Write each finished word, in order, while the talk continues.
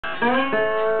If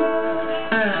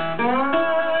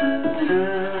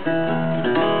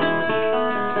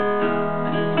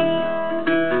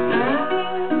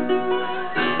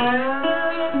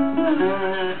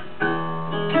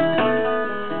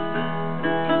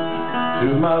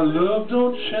my love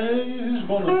don't change,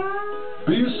 gonna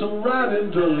be some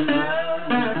riding done.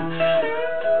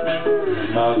 If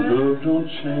my love don't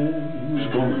change,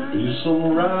 gonna be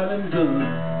some riding done.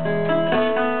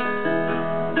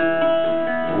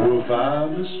 Oh, if I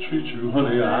mistreat you,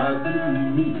 honey, I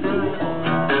didn't mean no harm.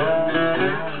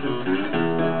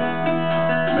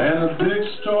 Man, a big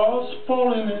star's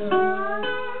falling in.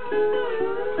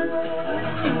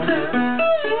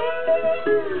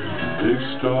 Big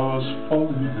stars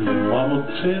falling in, mama,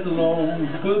 take long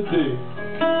the day.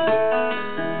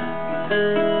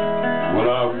 Well,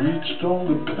 I reached on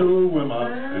the pillow where my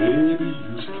baby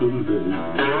used to lay.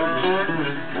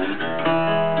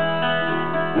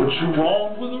 What you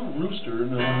want with a rooster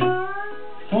now?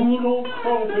 Fool don't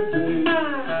crow for day.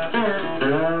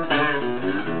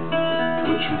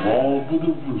 What you want with a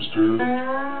rooster?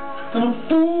 And a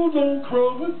fool don't crow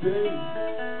for day.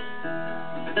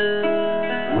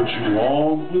 What you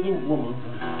want with a woman,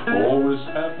 always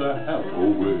have to have a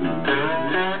way.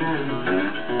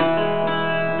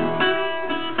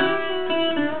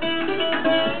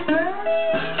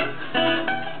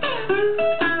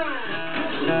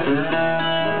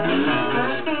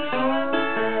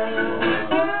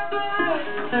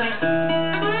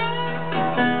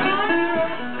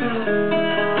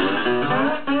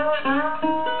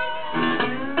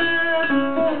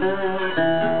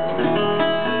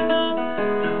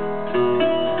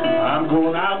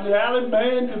 Going out in the alley,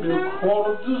 man, give me a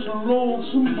quarter of this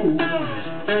lonesome booze.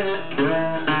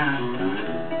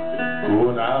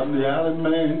 Going out in the alley,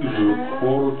 man, give me a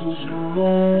quarter of this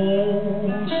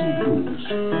lonesome booze.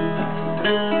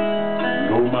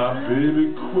 Know my baby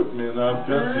quit me and I've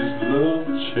got these love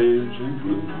changing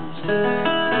blues.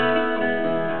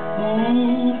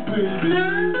 Ooh, baby,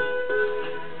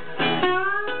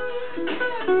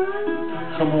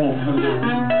 come on, honey.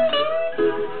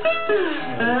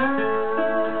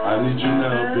 I need you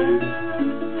now, baby.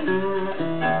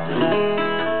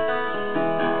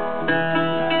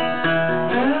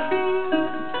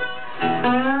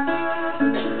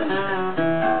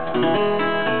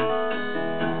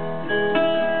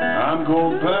 I'm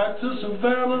going back to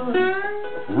Savannah,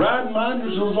 riding my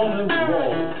initials on his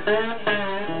wall.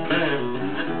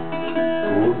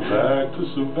 Going back to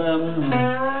Savannah,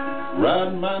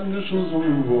 riding my initials on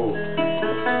the wall.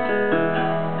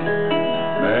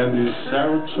 Man, these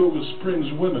Saratoga Springs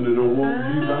women, they don't want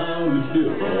me down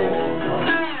here all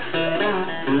night.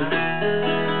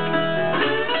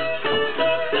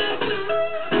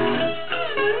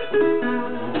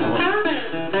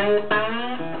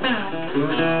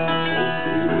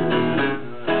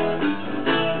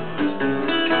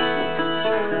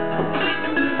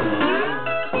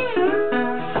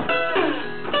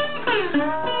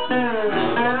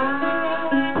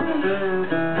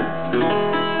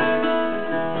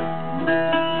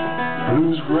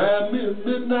 Blues grabbed me at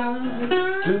midnight,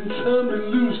 didn't turn me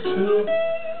loose till.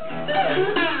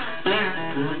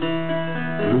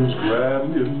 Blues grabbed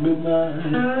me at midnight,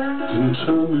 didn't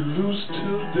turn me loose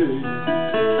till day.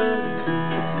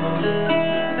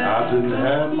 I didn't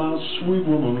have my sweet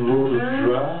woman, Lord, to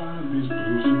drive these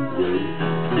blues away.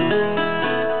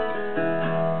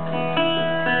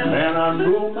 Man, I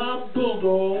know my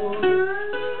bulldog,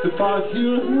 if I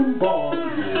hear him bark.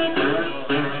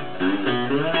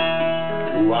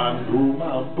 I know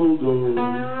my bulldog,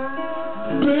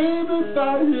 baby, if I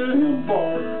hear him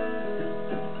bark.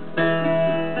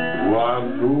 Oh, I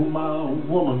know my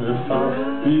woman if I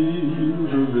feel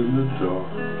her in the dark.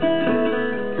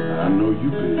 I know you,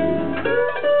 baby.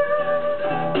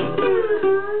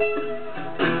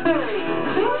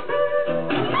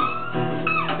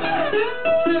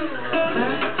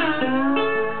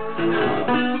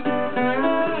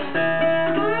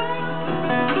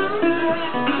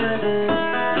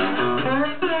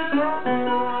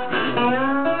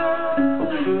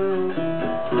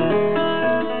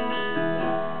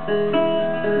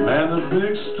 Man, the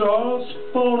big stars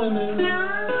falling in.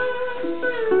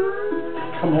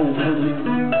 Come on, honey.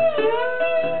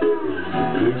 The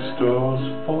big stars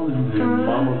falling in.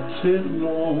 Mama, take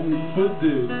long for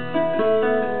day.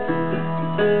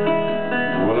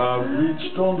 Well, I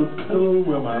reached on the pillow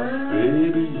where my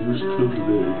baby used to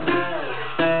lay.